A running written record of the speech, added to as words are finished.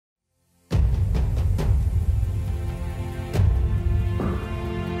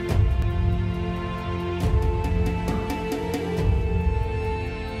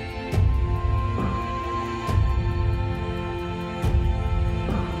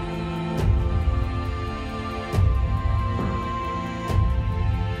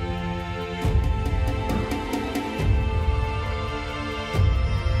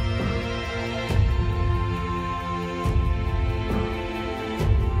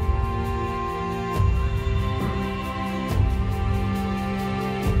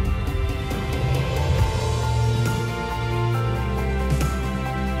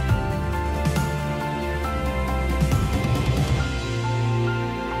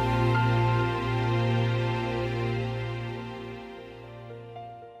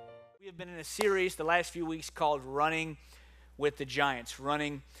have been in a series the last few weeks called Running with the Giants.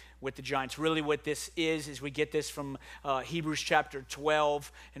 Running with the Giants. Really what this is we get this from Hebrews chapter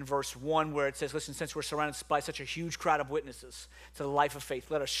 12 and verse 1 where it says, listen, since we're surrounded by such a huge crowd of witnesses to the life of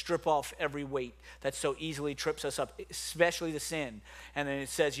faith, let us strip off every weight that so easily trips us up, especially the sin. And then it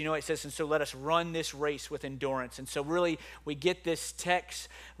says, and so let us run this race with endurance. And so really we get this text,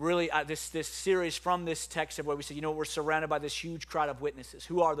 really this series from this text of where we say, we're surrounded by this huge crowd of witnesses.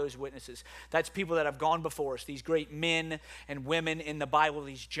 Who are those witnesses? That's people that have gone before us, these great men and women in the Bible,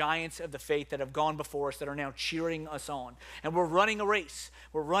 these giants of the faith that have gone before us that are now cheering us on. And we're running a race.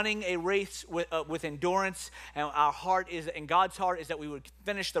 We're running a race with endurance, and our heart is, and God's heart is that we would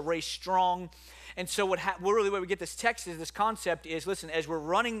finish the race strong. And so really where we get this text is this concept is, listen, as we're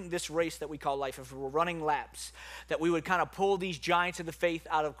running this race that we call life, if we're running laps, that we would kind of pull these giants of the faith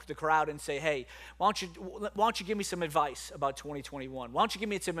out of the crowd and say, hey, why don't you give me some advice about 2021? Why don't you give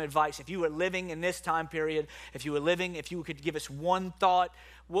me some advice? If you were living in this time period, if you could give us one thought,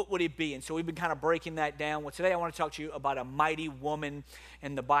 what would it be? And so we've been kind of breaking that down. Well, today I want to talk to you about a mighty woman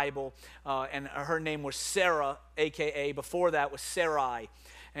in the Bible, and her name was Sarah, a.k.a. before that was Sarai.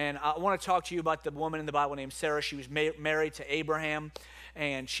 And I want to talk to you about the woman in the Bible named Sarah. She was married to Abraham,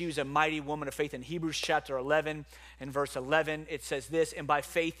 and she was a mighty woman of faith. In Hebrews chapter 11 and verse 11, it says this, and by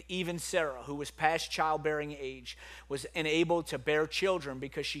faith even Sarah, who was past childbearing age, was enabled to bear children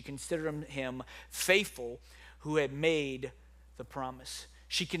because she considered him faithful who had made the promise.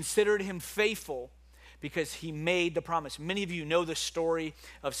 She considered him faithful because he made the promise. Many of you know the story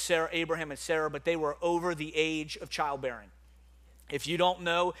of Abraham and Sarah, but they were over the age of childbearing. If you don't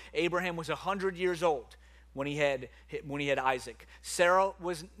know, Abraham was 100 years old when he had Isaac. Sarah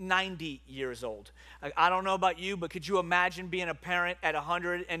was 90 years old. I don't know about you, but could you imagine being a parent at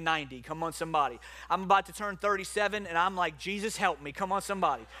 190? Come on, somebody. I'm about to turn 37, and I'm like, Jesus, help me. Come on,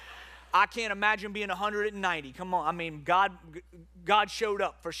 somebody. I can't imagine being 190. Come on. I mean, God showed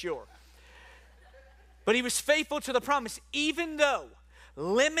up for sure. But he was faithful to the promise, even though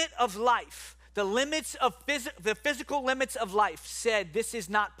limit of life, the physical limits of life said this is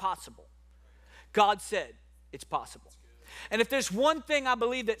not possible. God said it's possible. And if there's one thing I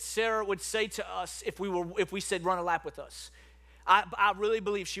believe that Sarah would say to us if we said run a lap with us, I really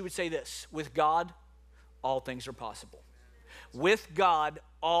believe she would say this: with God, all things are possible. With God,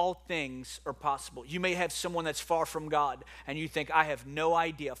 all things are possible. You may have someone that's far from God, and you think, I have no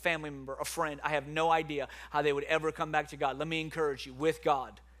idea, a family member, a friend, I have no idea how they would ever come back to God. Let me encourage you, with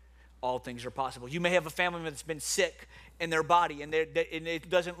God, all things are possible. You may have a family member that's been sick in their body and it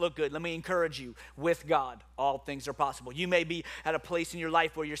doesn't look good. Let me encourage you, with God, all things are possible. You may be at a place in your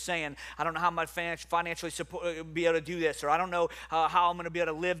life where you're saying, I don't know how I'm going to financially be able to do this, or I don't know how I'm going to be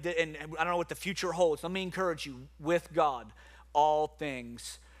able to live, and I don't know what the future holds. Let me encourage you, with God, all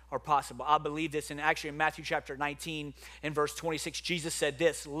things are possible. I believe this, and actually in Matthew chapter 19 and verse 26, Jesus said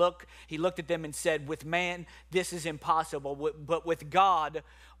this. He looked at them and said, with man, this is impossible, but with God,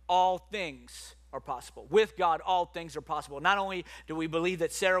 all things are possible. With God, all things are possible. Not only do we believe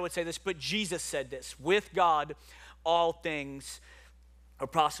that Sarah would say this, but Jesus said this. With God, all things are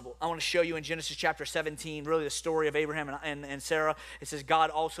possible. I want to show you in Genesis chapter 17, really the story of Abraham and Sarah. It says, God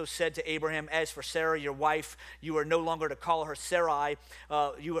also said to Abraham, as for Sarah, your wife, you are no longer to call her Sarai.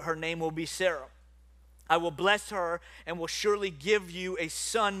 Her name will be Sarah. I will bless her and will surely give you a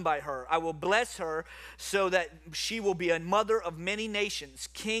son by her. I will bless her so that she will be a mother of many nations.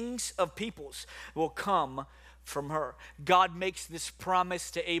 Kings of peoples will come from her. God makes this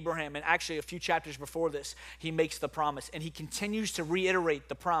promise to Abraham, and actually a few chapters before this, he makes the promise, and he continues to reiterate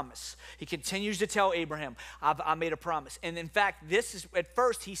the promise. He continues to tell Abraham, I made a promise. And in fact, this is, at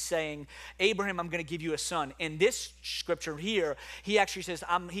first he's saying, Abraham, I'm going to give you a son. In this scripture here, he actually says,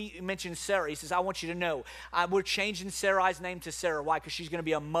 he mentions Sarah. He says, I want you to know, we're changing Sarai's name to Sarah. Why? Because she's going to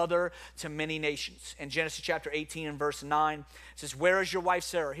be a mother to many nations. In Genesis chapter 18 and verse 9, it says, where is your wife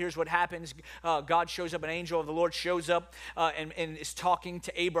Sarah? Here's what happens. God shows up, an angel of the Lord shows up and is talking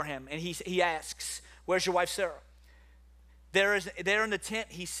to Abraham, and he asks, where's your wife Sarah? There in the tent,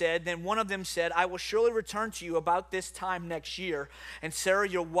 he said. Then one of them said, I will surely return to you about this time next year, and Sarah,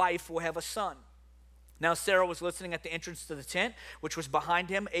 your wife, will have a son. Now Sarah was listening at the entrance to the tent, which was behind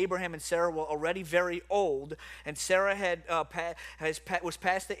him. Abraham and Sarah were already very old, and Sarah was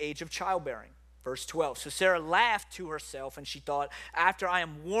past the age of childbearing. Verse 12, so Sarah laughed to herself, and she thought, after I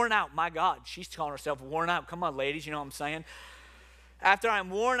am worn out, my God, she's calling herself worn out. Come on, ladies, you know what I'm saying? After I am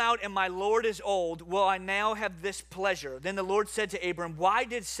worn out and my Lord is old, will I now have this pleasure? Then the Lord said to Abram, why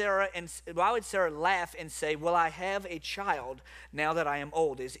would Sarah laugh and say, will I have a child now that I am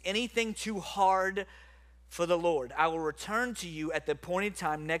old? Is anything too hard for the Lord. I will return to you at the appointed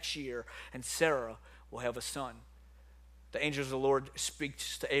time next year, and Sarah will have a son." The angel of the Lord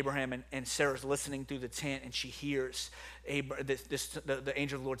speaks to Abraham, and Sarah's listening through the tent, and she hears the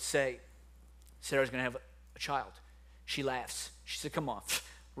angel of the Lord say, Sarah's going to have a child. She laughs. She said, "Come on,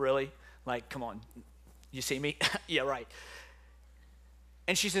 really? Like, come on. You see me?" "Yeah, right."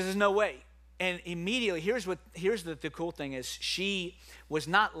 And she says, "There's no way." And immediately, here's the cool thing is, she was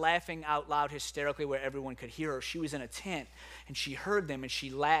not laughing out loud hysterically where everyone could hear her. She was in a tent, and she heard them, and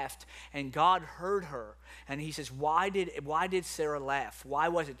she laughed, and God heard her. And he says, why did Sarah laugh? Why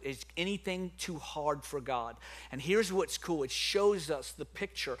was it? Is anything too hard for God? And here's what's cool. It shows us the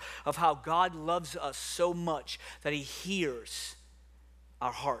picture of how God loves us so much that he hears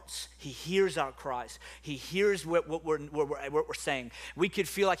our hearts. He hears our cries. He hears what we're saying. We could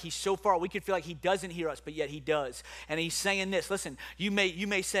feel like he's so far. We could feel like he doesn't hear us, but yet he does. And he's saying this. Listen, you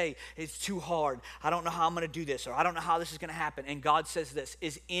may say, "It's too hard. I don't know how I'm going to do this," or "I don't know how this is going to happen." And God says this,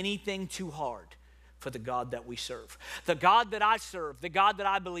 "Is anything too hard for the God that we serve?" The God that I serve, the God that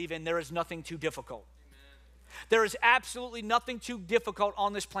I believe in, there is nothing too difficult. There is absolutely nothing too difficult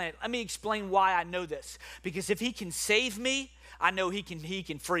on this planet. Let me explain why I know this. Because if he can save me, I know he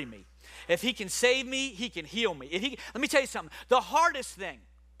can free me. If he can save me, he can heal me. Let me tell you something. The hardest thing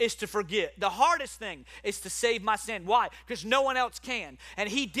is to forget. The hardest thing is to save my sin. Why? Because no one else can. And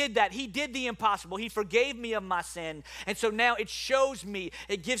he did that. He did the impossible. He forgave me of my sin. And so now it shows me,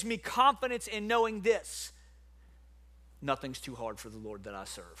 it gives me confidence in knowing this. Nothing's too hard for the Lord that I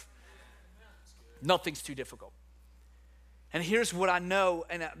serve. Nothing's too difficult. And here's what I know,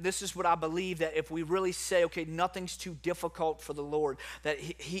 and this is what I believe, that if we really say, okay, nothing's too difficult for the Lord, that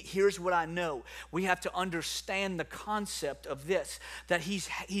here's what I know. We have to understand the concept of this, that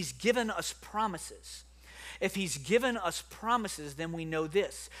he's given us promises. If he's given us promises, then we know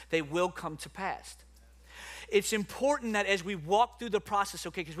this: they will come to pass. It's important that as we walk through the process,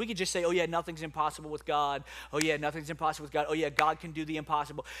 okay, because we could just say, "Oh yeah, nothing's impossible with God. Oh yeah, nothing's impossible with God. Oh yeah, God can do the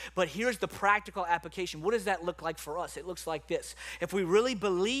impossible." But here's the practical application. What does that look like for us? It looks like this. If we really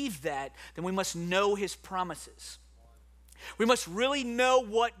believe that, then we must know his promises. We must really know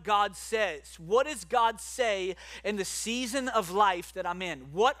what God says. What does God say in the season of life that I'm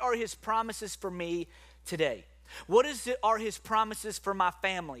in? What are his promises for me today? What are his promises for my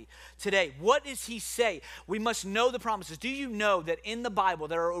family today? What does he say? We must know the promises. Do you know that in the Bible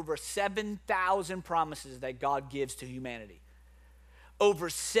there are over 7,000 promises that God gives to humanity? Over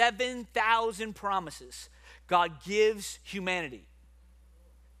 7,000 promises God gives humanity.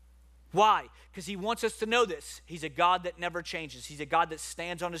 Why? Because he wants us to know this. He's a God that never changes. He's a God that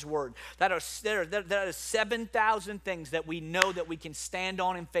stands on his word. That are 7,000 things that we know that we can stand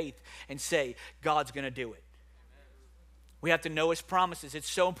on in faith and say, God's going to do it. We have to know his promises. It's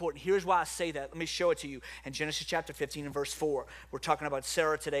so important. Here's why I say that. Let me show it to you. In Genesis chapter 15 and verse 4, we're talking about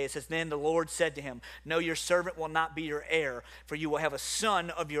Sarah today. It says, "Then the Lord said to him, 'No, your servant will not be your heir, for you will have a son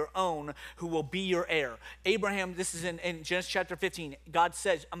of your own who will be your heir.'" Abraham, this is in Genesis chapter 15. God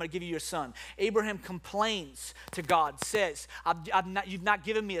says, "I'm going to give you your son." Abraham complains to God, says, "You've not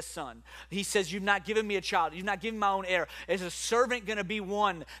given me a son." He says, "You've not given me a child. You've not given me my own heir. Is a servant going to be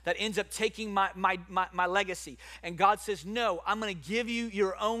one that ends up taking my legacy?" And God says, "No, I'm going to give you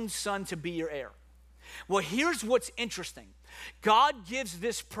your own son to be your heir." Well, here's what's interesting. God gives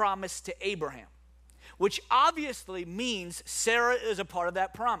this promise to Abraham, which obviously means Sarah is a part of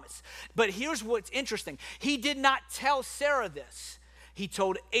that promise. But here's what's interesting. He did not tell Sarah this. He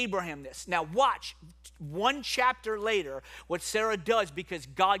told Abraham this. Now watch, one chapter later, what Sarah does, because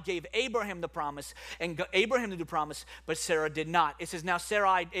God gave Abraham the promise, and Abraham did the promise, but Sarah did not. It says, "Now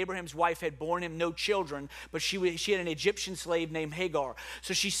Sarai, Abraham's wife, had borne him no children, but she had an Egyptian slave named Hagar.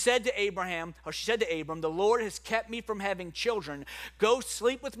 So she said to Abram, "The Lord has kept me from having children. Go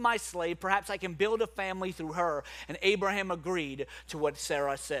sleep with my slave. Perhaps I can build a family through her." And Abraham agreed to what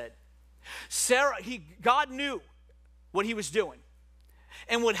Sarah said. God knew what he was doing.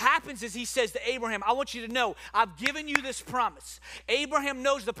 And what happens is he says to Abraham, "I want you to know, I've given you this promise." Abraham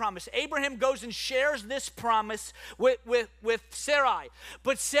knows the promise. Abraham goes and shares this promise with Sarai.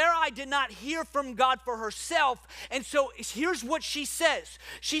 But Sarai did not hear from God for herself. And so here's what she says.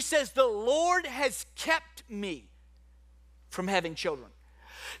 She says, "The Lord has kept me from having children."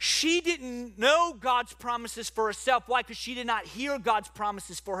 She didn't know God's promises for herself. Why? Because she did not hear God's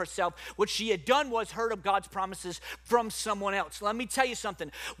promises for herself. What she had done was heard of God's promises from someone else. Let me tell you something.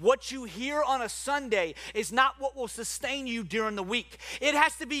 What you hear on a Sunday is not what will sustain you during the week. It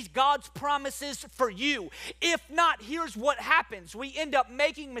has to be God's promises for you. If not, here's what happens. We end up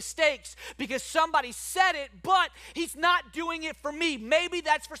making mistakes because somebody said it, but he's not doing it for me. Maybe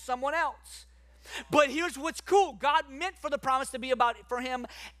that's for someone else. But here's what's cool. God meant for the promise to be about for him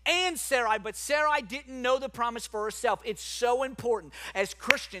and Sarai, but Sarai didn't know the promise for herself. It's so important as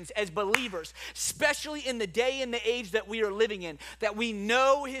Christians, as believers, especially in the day and the age that we are living in, that we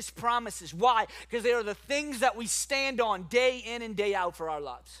know his promises. Why? Because they are the things that we stand on day in and day out for our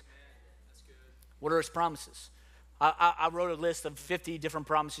lives. That's good. What are his promises? I wrote a list of 50 different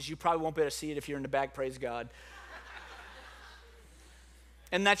promises. You probably won't be able to see it if you're in the back, praise God.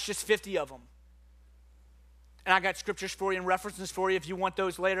 And that's just 50 of them. And I got scriptures for you and references for you. If you want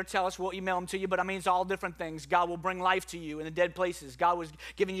those later, tell us. We'll email them to you. But I mean, it's all different things. God will bring life to you in the dead places. God was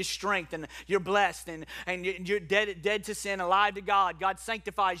giving you strength, and you're blessed, and you're dead to sin, alive to God. God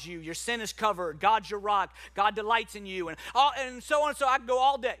sanctifies you. Your sin is covered. God's your rock. God delights in you, and so on. So I can go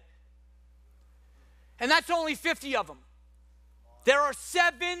all day. And that's only 50 of them. There are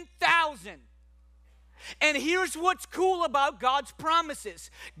 7,000. And here's what's cool about God's promises.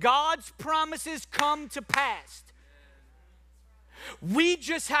 God's promises come to pass. We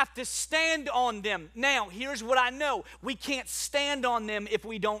just have to stand on them. Now, here's what I know. We can't stand on them if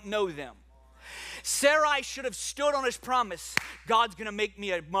we don't know them. Sarai should have stood on his promise. God's going to make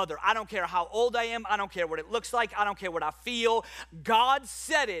me a mother. I don't care how old I am. I don't care what it looks like. I don't care what I feel. God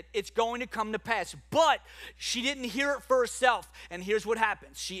said it. It's going to come to pass. But she didn't hear it for herself. And here's what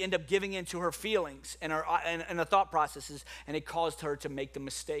happens. She ended up giving in to her feelings and her thought processes, and it caused her to make the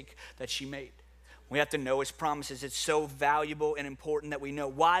mistake that she made. We have to know his promises. It's so valuable and important that we know.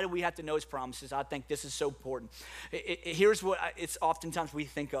 Why do we have to know his promises? I think this is so important. Here's what it's oftentimes we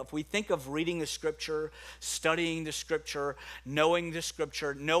think of. We think of reading the scripture, studying the scripture, knowing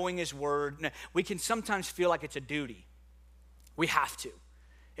his word. We can sometimes feel like it's a duty. We have to.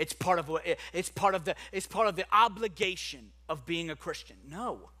 It's part of the obligation of being a Christian.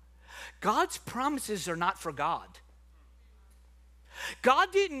 No. God's promises are not for God.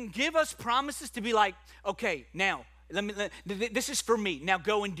 God didn't give us promises to be like, okay, now, this is for me. Now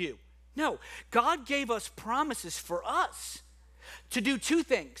go and do. No, God gave us promises for us to do two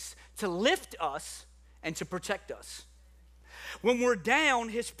things, to lift us and to protect us. When we're down,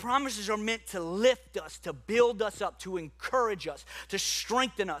 his promises are meant to lift us, to build us up, to encourage us, to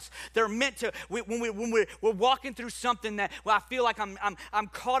strengthen us. They're meant to, when we're walking through something that I feel like I'm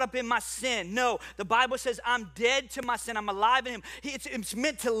caught up in my sin. No, the Bible says I'm dead to my sin. I'm alive in him. It's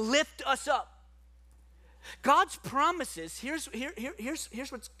meant to lift us up. God's promises, here's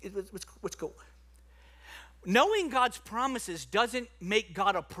what's cool. Knowing God's promises doesn't make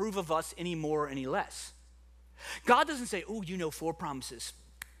God approve of us any more or any less. God doesn't say, oh, you know 4 promises.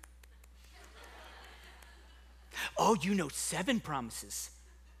 Oh, you know 7 promises.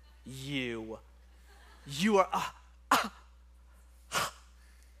 You are,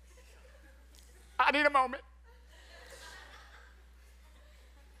 I need a moment.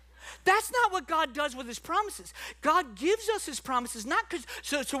 That's not what God does with his promises. God gives us his promises not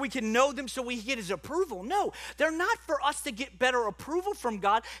so we can know them, so we get his approval. No, they're not for us to get better approval from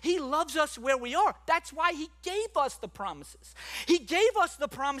God. He loves us where we are. That's why he gave us the promises. He gave us the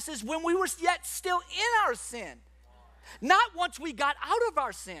promises when we were yet still in our sin, not once we got out of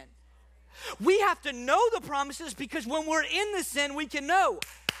our sin. We have to know the promises because when we're in the sin, we can know,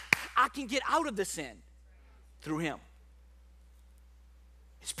 I can get out of the sin through him.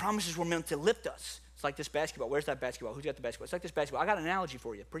 His promises were meant to lift us. It's like this basketball. Where's that basketball? Who's got the basketball? It's like this basketball. I got an analogy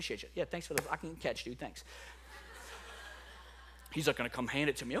for you. Appreciate you. Yeah, thanks for I can catch, dude. Thanks. He's not going to come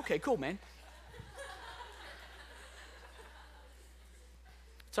hand it to me. Okay, cool, man.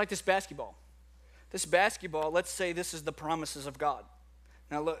 It's like this basketball. This basketball, let's say this is the promises of God.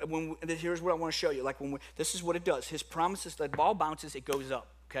 Now, look, here's what I want to show you. This is what it does. His promises, the ball bounces, it goes up.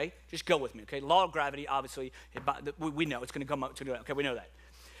 Okay? Just go with me. Okay? Law of gravity, obviously, we know it's going to come up. Okay, we know that.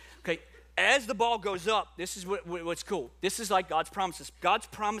 Okay? As the ball goes up, this is what's cool. This is like God's promises. God's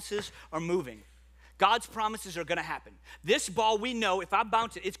promises are moving. God's promises are going to happen. This ball, we know, if I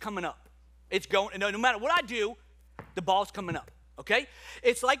bounce it, it's coming up. It's going, no matter what I do, the ball's coming up. Okay?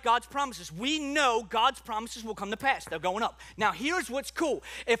 It's like God's promises. We know God's promises will come to pass. They're going up. Now, here's what's cool.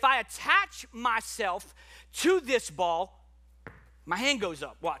 If I attach myself to this ball, my hand goes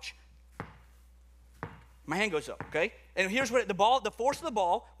up. Watch. My hand goes up, okay? And here's what the force of the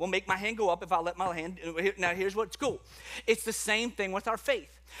ball will make my hand go up if I let my hand. Now, here's what's cool. It's the same thing with our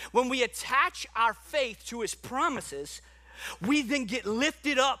faith. When we attach our faith to his promises, we then get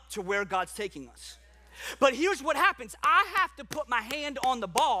lifted up to where God's taking us. But here's what happens. I have to put my hand on the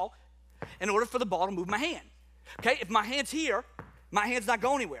ball in order for the ball to move my hand. Okay? If my hand's here, my hand's not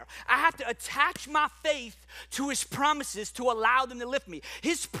going anywhere. I have to attach my faith to his promises to allow them to lift me.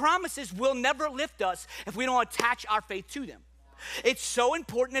 His promises will never lift us if we don't attach our faith to them. It's so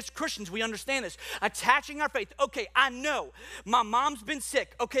important as Christians we understand this. Attaching our faith. Okay, I know my mom's been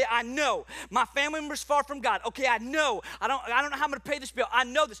sick. Okay, I know my family member's far from God. Okay, I know I don't know how I'm going to pay this bill. I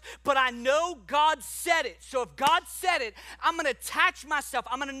know this, but I know God said it. So if God said it, I'm going to attach myself.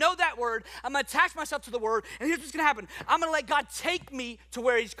 I'm going to know that word. I'm going to attach myself to the word. And here's what's going to happen. I'm going to let God take me to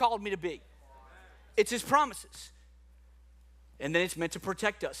where he's called me to be. It's his promises. And then it's meant to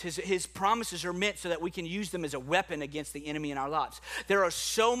protect us. His promises are meant so that we can use them as a weapon against the enemy in our lives. There are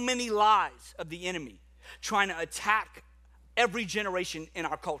so many lies of the enemy trying to attack every generation in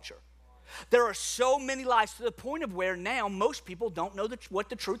our culture. There are so many lies to the point of where now most people don't know what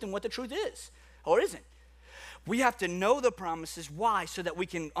the truth and what the truth is or isn't. We have to know the promises. Why? So that we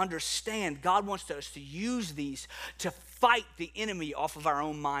can understand God wants us to use these to fight the enemy off of our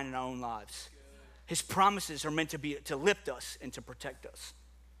own mind and our own lives. His promises are meant to be to lift us and to protect us.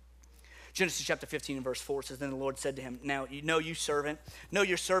 Genesis chapter 15 and verse 4 says, then the Lord said to him, now you know your servant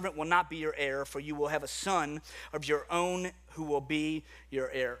will not be your heir, for you will have a son of your own who will be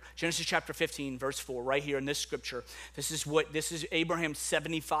your heir. Genesis chapter 15 verse 4, right here in this scripture. This is Abraham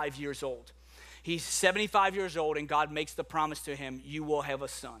 75 years old. He's 75 years old and God makes the promise to him, you will have a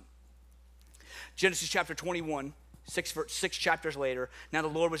son. Genesis chapter 21. Six chapters later, now the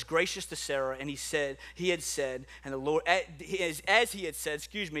Lord was gracious to Sarah, and he had said, and the Lord, as he had said,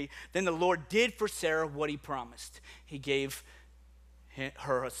 then the Lord did for Sarah what he promised. He gave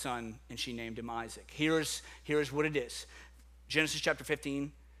her a son, and she named him Isaac. Here's what it is. Genesis chapter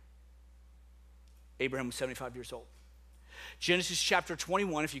 15, Abraham was 75 years old. Genesis chapter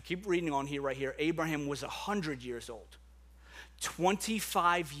 21, if you keep reading on here, right here, Abraham was 100 years old.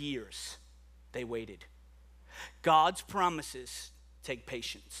 25 years they waited. God's promises take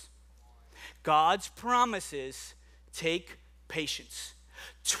patience. God's promises take patience.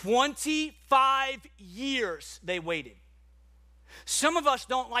 25 years they waited. Some of us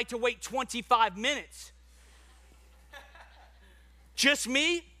don't like to wait 25 minutes. Just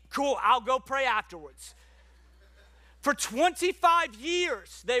me? Cool, I'll go pray afterwards. For 25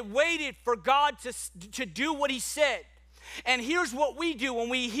 years, they waited for God to do what he said. And here's what we do when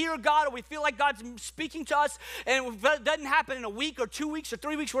we hear God or we feel like God's speaking to us and it doesn't happen in a week or 2 weeks or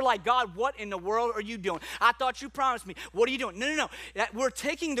 3 weeks, we're like, God, what in the world are you doing? I thought you promised me. What are you doing? No. We're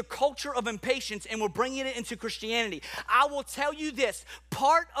taking the culture of impatience and we're bringing it into Christianity. I will tell you this,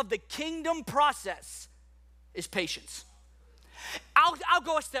 part of the kingdom process is patience. I'll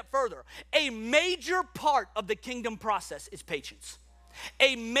go a step further. A major part of the kingdom process is patience.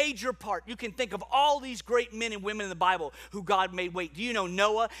 A major part. You can think of all these great men and women in the Bible who God made wait. Do you know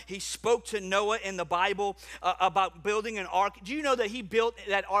Noah? He spoke to Noah in the Bible about building an ark. Do you know that he built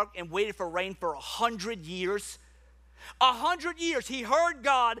that ark and waited for rain for 100 years? 100 years. He heard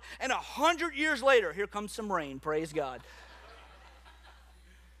God, and 100 years later, here comes some rain. Praise God.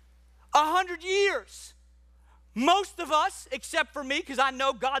 100 years. Most of us, except for me, because I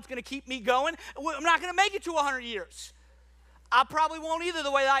know God's going to keep me going, I'm not going to make it to 100 years. I probably won't either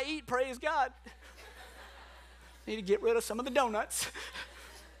the way I eat, praise God. Need to get rid of some of the donuts.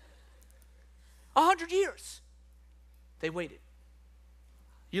 100 years. They waited.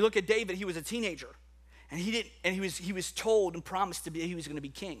 You look at David, he was a teenager. And he was told and promised he was going to be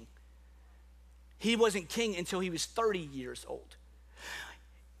king. He wasn't king until he was 30 years old.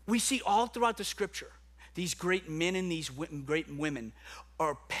 We see all throughout the scripture, these great men and these great women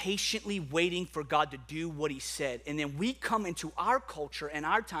are patiently waiting for God to do what he said. And then we come into our culture and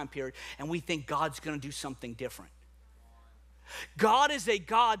our time period and we think God's going to do something different. God is a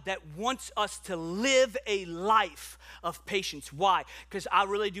God that wants us to live a life of patience. Why? Because I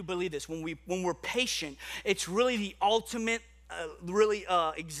really do believe this. When we're patient, it's really the ultimate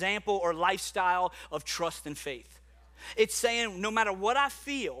example or lifestyle of trust and faith. It's saying no matter what I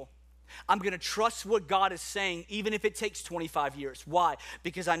feel, I'm going to trust what God is saying, even if it takes 25 years. Why?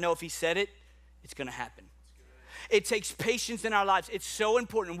 Because I know if he said it, it's going to happen. It takes patience in our lives. It's so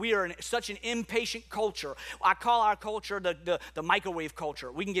important. We are in such an impatient culture. I call our culture the microwave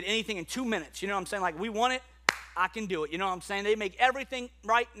culture. We can get anything in 2 minutes. You know what I'm saying? Like, we want it, I can do it. You know what I'm saying? They make everything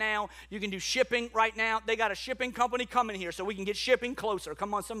right now. You can do shipping right now. They got a shipping company coming here so we can get shipping closer.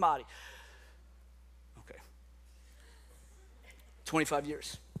 Come on, somebody. Okay. 25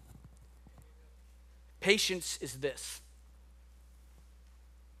 years. Patience is this.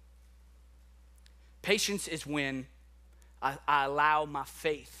 Patience is when I allow my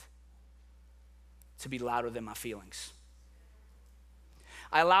faith to be louder than my feelings.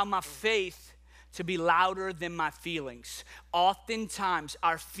 I allow my faith to be louder than my feelings. Oftentimes,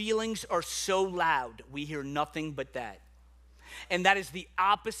 our feelings are so loud, we hear nothing but that. And that is the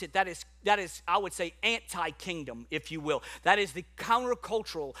opposite. That is, I would say, anti-kingdom, if you will. That is the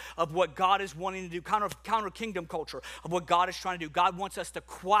countercultural of what God is wanting to do, counter-kingdom culture of what God is trying to do. God wants us to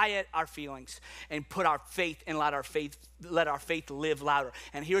quiet our feelings and put our faith and let our faith live louder.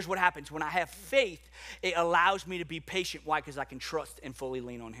 And here's what happens. When I have faith, it allows me to be patient. Why? Because I can trust and fully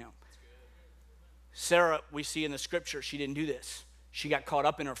lean on him. Sarah, we see in the scripture, she didn't do this. She got caught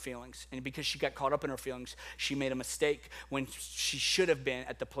up in her feelings. And because she got caught up in her feelings, she made a mistake when she should have been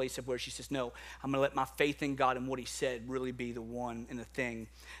at the place of where she says, no, I'm going to let my faith in God and what he said really be the one and the thing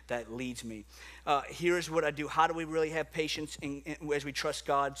that leads me. Here's what I do. How do we really have patience as we trust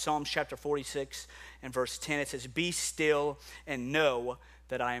God? Psalms chapter 46 and verse 10, it says, be still and know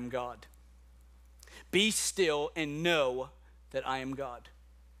that I am God. Be still and know that I am God.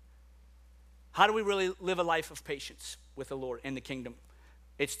 How do we really live a life of patience with the Lord in the kingdom?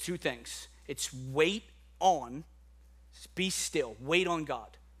 It's two things. It's wait on, be still, wait on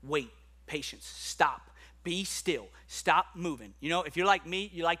God. Wait, patience, stop, be still, stop moving. You know, if you're like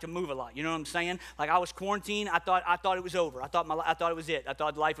me, you like to move a lot. You know what I'm saying? Like I was quarantined, I thought it was over. I thought it was it. I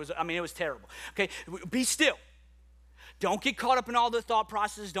thought life was, it was terrible. Okay, be still. Don't get caught up in all the thought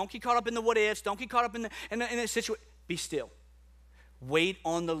processes. Don't get caught up in the what ifs. Don't get caught up in the situation. Be still. Wait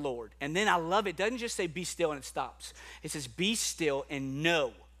on the Lord. And then I love it. It doesn't just say be still and it stops. It says be still and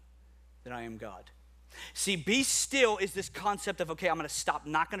know that I am God. See, be still is this concept of, okay, I'm going to stop.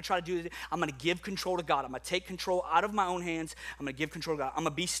 I'm not going to try to do it. I'm going to give control to God. I'm going to take control out of my own hands. I'm going to give control to God. I'm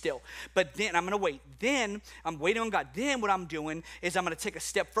going to be still. But then I'm going to wait. Then I'm waiting on God. Then what I'm doing is I'm going to take a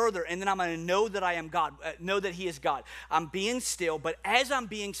step further, and then I'm going to know that I am God, know that he is God. I'm being still, but as I'm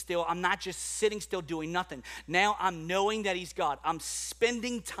being still, I'm not just sitting still doing nothing. Now I'm knowing that he's God. I'm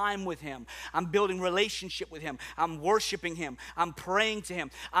spending time with him. I'm building relationship with him. I'm worshiping him. I'm praying to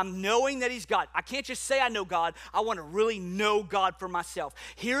him. I'm knowing that he's God. I can't just say I know God. I want to really know God for myself.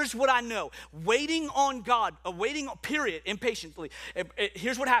 Here's what I know. Waiting on God, waiting, period, impatiently.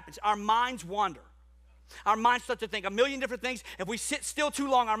 Here's what happens. Our minds wander. Our minds start to think a million different things. If we sit still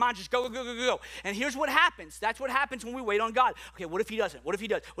too long, our minds just go. And here's what happens. That's what happens when we wait on God. Okay, what if he doesn't? What if he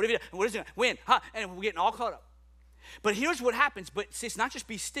does? What if he does? What is it? When? Huh? And we're getting all caught up. But here's what happens. But see, it's not just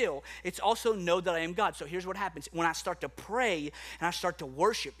be still. It's also know that I am God. So here's what happens. When I start to pray and I start to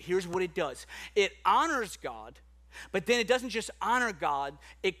worship, here's what it does. It honors God, but then it doesn't just honor God.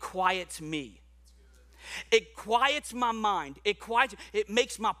 It quiets me. It quiets my mind. It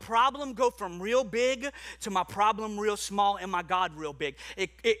makes my problem go from real big to my problem real small and my God real big.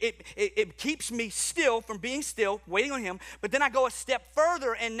 It keeps me still from being still, waiting on him. But then I go a step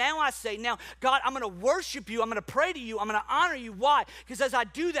further, and now I say, now, God, I'm going to worship you. I'm going to pray to you. I'm going to honor you. Why? Because as I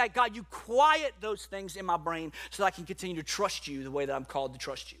do that, God, you quiet those things in my brain so that I can continue to trust you the way that I'm called to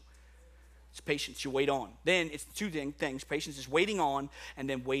trust you. It's patience. You wait on. Then it's two things. Patience is waiting on and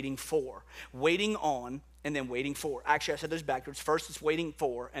then waiting for. Waiting on and then waiting for. Actually, I said those backwards. First, it's waiting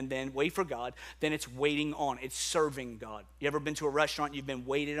for, and then wait for God. Then it's waiting on. It's serving God. You ever been to a restaurant you've been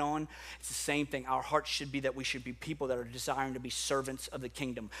waited on? It's the same thing. Our hearts should be that we should be people that are desiring to be servants of the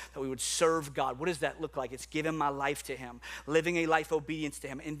kingdom, that we would serve God. What does that look like? It's giving my life to him, living a life of obedience to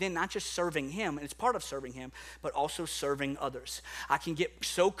him, and then not just serving him, and it's part of serving him, but also serving others. I can get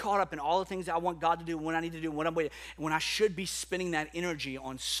so caught up in all the things I want God to do, what I need to do, what I'm waiting, when I should be spending that energy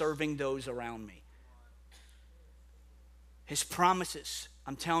on serving those around me. His promises,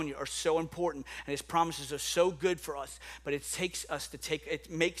 I'm telling you, are so important, and his promises are so good for us, but it's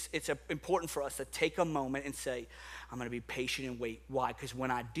important for us to take a moment and say, I'm going to be patient and wait. Why? Because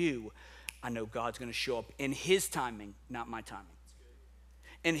when I do, I know God's going to show up in his timing, not my timing.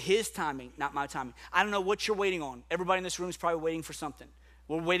 In his timing, not my timing. I don't know what you're waiting on. Everybody in this room is probably waiting for something.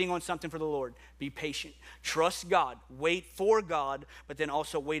 We're waiting on something for the Lord. Be patient. Trust God. Wait for God, but then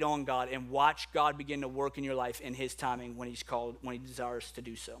also wait on God and watch God begin to work in your life in his timing when he's called, when he desires to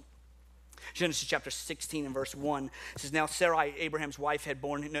do so. Genesis chapter 16 and verse 1 says, now Sarai, Abraham's wife, had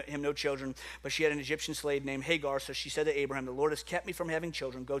borne him no children, but she had an Egyptian slave named Hagar. So she said to Abraham, the Lord has kept me from having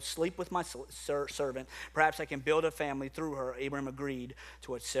children. Go sleep with my servant. Perhaps I can build a family through her. Abraham agreed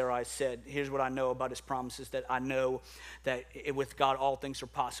to what Sarai said. Here's what I know about his promises, that I know that with God all things are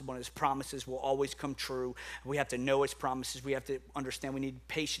possible, and his promises will always come true. We have to know his promises. We have to understand we need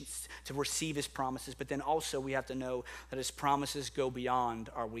patience to receive his promises, but then also we have to know that his promises go beyond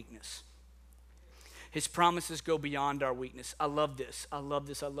our weakness. His promises go beyond our weakness. I love this. I love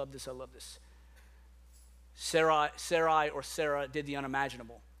this. I love this. I love this. Sarah did the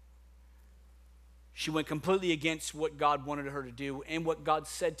unimaginable. She went completely against what God wanted her to do and what God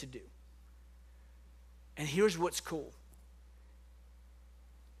said to do. And here's what's cool.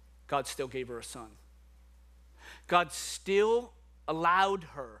 God still gave her a son. God still allowed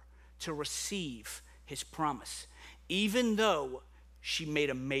her to receive his promise, even though she made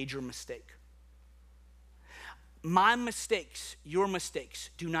a major mistake. My mistakes, your mistakes,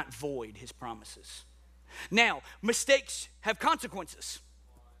 do not void his promises. Now, mistakes have consequences.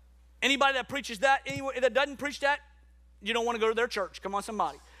 Anybody that preaches that, anyone that doesn't preach that, you don't want to go to their church. Come on,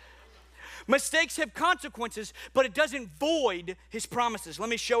 somebody. Mistakes have consequences, but it doesn't void his promises. Let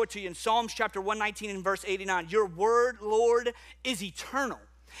me show it to you in Psalms chapter 119 and verse 89. Your word, Lord, is eternal.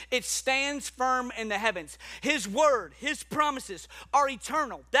 It stands firm in the heavens. His word, his promises are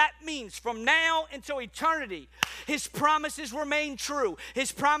eternal. That means from now until eternity, his promises remain true.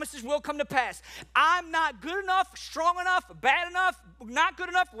 His promises will come to pass. I'm not good enough, strong enough, bad enough, not good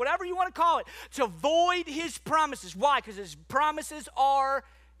enough, whatever you want to call it, to void his promises. Why? Because his promises are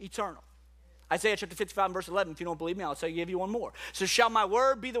eternal. Isaiah chapter 55 and verse 11, if you don't believe me, I'll give you one more. So shall my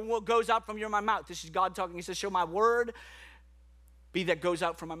word be the one that goes out from my mouth. This is God talking. He says, shall my word be that goes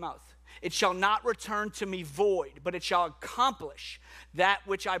out from my mouth. It shall not return to me void, but it shall accomplish that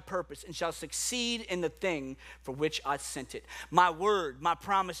which I purpose and shall succeed in the thing for which I sent it. My word, my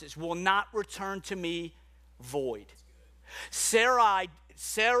promises will not return to me void. Sarah,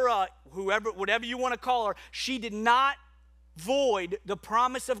 whatever you want to call her, she did not void the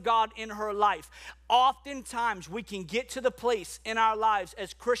promise of God in her life. Oftentimes we can get to the place in our lives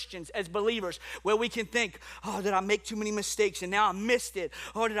as Christians, as believers, where we can think, oh, did I make too many mistakes and now I missed it?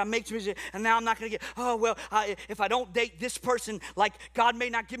 Oh, did I make too many mistakes and now I'm not going to get, oh, well, if I don't date this person, like God may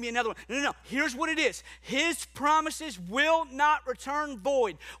not give me another one. No. Here's what it is. His promises will not return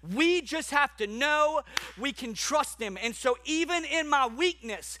void. We just have to know we can trust him. And so even in my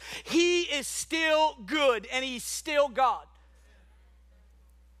weakness, he is still good and he's still God.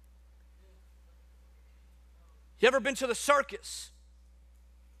 You ever been to the circus?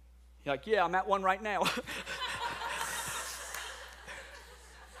 You're like, yeah, I'm at one right now.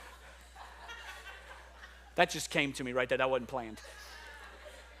 That just came to me right there. That wasn't planned.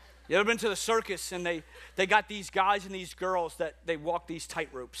 You ever been to the circus and they got these guys and these girls that they walk these tight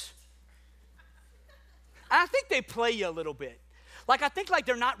ropes? And I think they play you a little bit. Like, I think like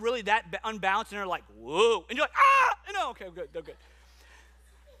they're not really that unbalanced and they're like, whoa. And you're like, ah! No, okay, good, they're good.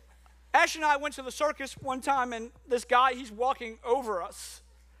 Ash and I went to the circus one time, and this guy, he's walking over us.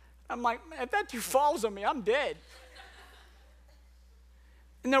 I'm like, man, if that dude falls on me, I'm dead.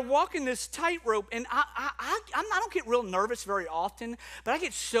 And they're walking this tightrope, and I don't get real nervous very often, but I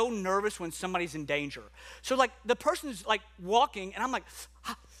get so nervous when somebody's in danger. So, like, the person's, like, walking, and I'm like,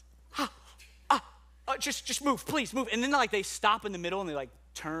 just move, please, move. And then, like, they stop in the middle, and they, like,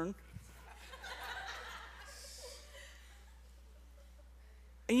 turn.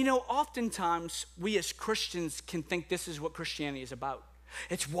 And you know, oftentimes we as Christians can think this is what Christianity is about.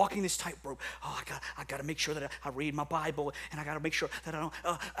 It's walking this tightrope. Oh, I got to make sure that I read my Bible, and I got to make sure that I don't.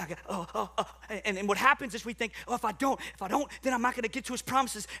 And what happens is we think, oh, if I don't, then I'm not going to get to his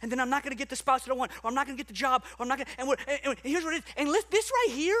promises, and then I'm not going to get the spouse that I want, or I'm not going to get the job, or I'm not going. And here's what it is. And this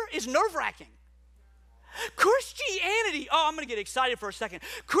right here is nerve-wracking. Christianity. Oh, I'm going to get excited for a second.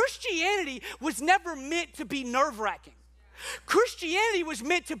 Christianity was never meant to be nerve-wracking. Christianity was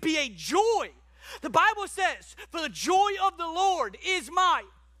meant to be a joy. The Bible says, for the joy of the Lord is my.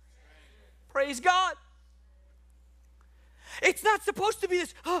 Praise God. It's not supposed to be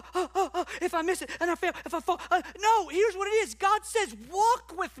this, if I miss it and I fail, if I fall. No, here's what it is. God says,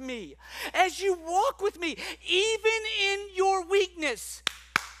 walk with me. As you walk with me, even in your weakness,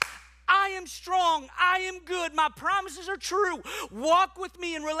 I am strong. I am good. My promises are true. Walk with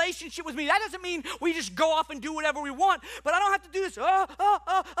me in relationship with me. That doesn't mean we just go off and do whatever we want, but I don't have to do this. No,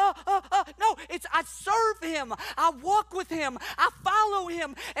 it's I serve him. I walk with him. I follow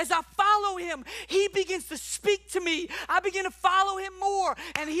him. As I follow him, he begins to speak to me. I begin to follow him more.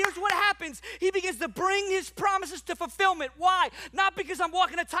 And here's what happens. He begins to bring his promises to fulfillment. Why? Not because I'm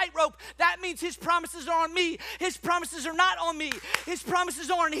walking a tightrope. That means his promises are on me. His promises are not on me. His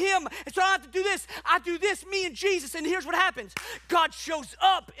promises are on him. And so I don't have to do this. I do this, me and Jesus. And here's what happens. God shows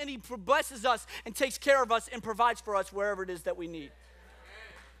up and he blesses us and takes care of us and provides for us wherever it is that we need.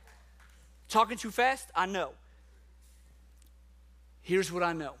 Talking too fast? I know. Here's what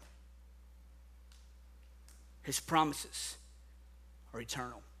I know. His promises are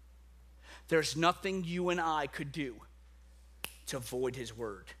eternal. There's nothing you and I could do to avoid his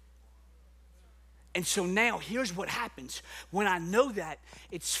word. And so now, here's what happens. When I know that,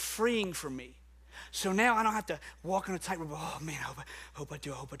 it's freeing for me. So now I don't have to walk on a tightrope. Oh, man, I hope I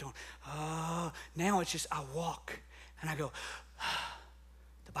do. I hope I don't. Now it's just I walk, and I go.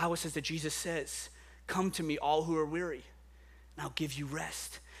 The Bible says that Jesus says, come to me, all who are weary, and I'll give you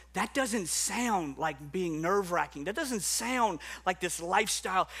rest. That doesn't sound like being nerve-wracking. That doesn't sound like this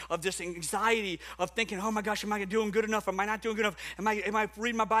lifestyle of this anxiety of thinking, oh my gosh, am I doing good enough? Am I not doing good enough? Am I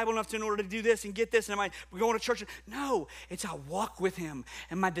reading my Bible enough in order to do this and get this? And am I going to church? No, it's I walk with him,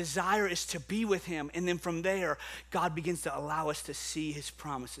 and my desire is to be with him. And then from there, God begins to allow us to see his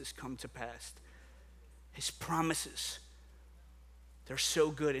promises come to pass. His promises, they're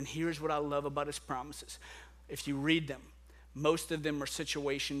so good. And here's what I love about his promises. If you read them, most of them are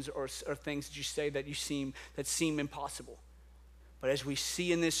situations or things that you say that seem impossible. But as we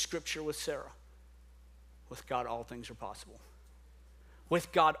see in this scripture with Sarah, with God, all things are possible.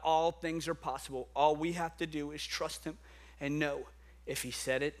 With God, all things are possible. All we have to do is trust him and know if he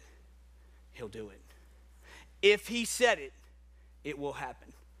said it, he'll do it. If he said it, it will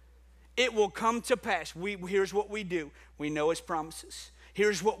happen. It will come to pass. Here's what we do. We know his promises.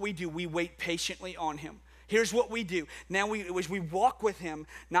 Here's what we do. We wait patiently on him. Here's what we do. Now as we walk with him,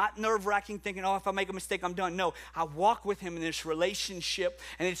 not nerve-wracking thinking, oh, if I make a mistake, I'm done. No, I walk with him in this relationship,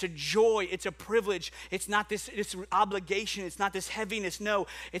 and it's a joy. It's a privilege. It's not this obligation. It's not this heaviness. No,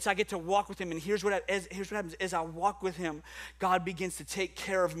 it's I get to walk with him, and here's what happens. As I walk with him, God begins to take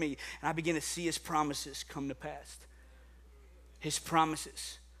care of me, and I begin to see his promises come to pass. His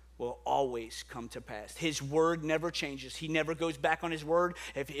promises will always come to pass. His word never changes. He never goes back on his word.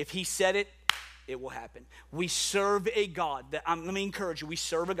 If he said it, it will happen. We serve a God that, let me encourage you, we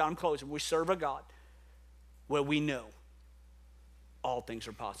serve a God, I'm closing, we serve a God where we know all things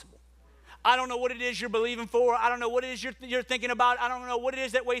are possible. I don't know what it is you're believing for. I don't know what it is you're thinking about. I don't know what it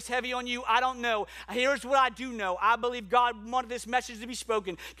is that weighs heavy on you. I don't know. Here's what I do know. I believe God wanted this message to be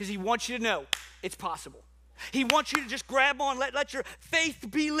spoken because he wants you to know it's possible. He wants you to just grab on, let your faith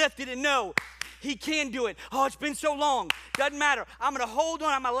be lifted and know he can do it. Oh, it's been so long. Doesn't matter. I'm going to hold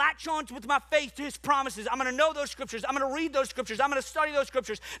on. I'm going to latch on with my faith to his promises. I'm going to know those scriptures. I'm going to read those scriptures. I'm going to study those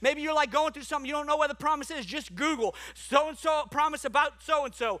scriptures. Maybe you're like going through something. You don't know where the promise is. Just Google so-and-so promise about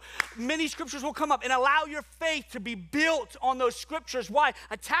so-and-so. Many scriptures will come up, and allow your faith to be built on those scriptures. Why?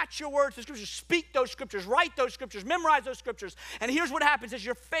 Attach your words to scriptures. Speak those scriptures. Write those scriptures. Memorize those scriptures. And here's what happens as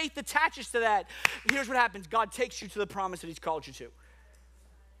your faith attaches to that. Here's what happens. God takes you to the promise that he's called you to.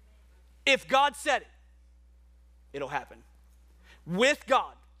 If God said it, it'll happen. With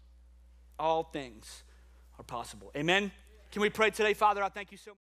God, all things are possible. Amen? Can we pray today? Father, I thank you so much.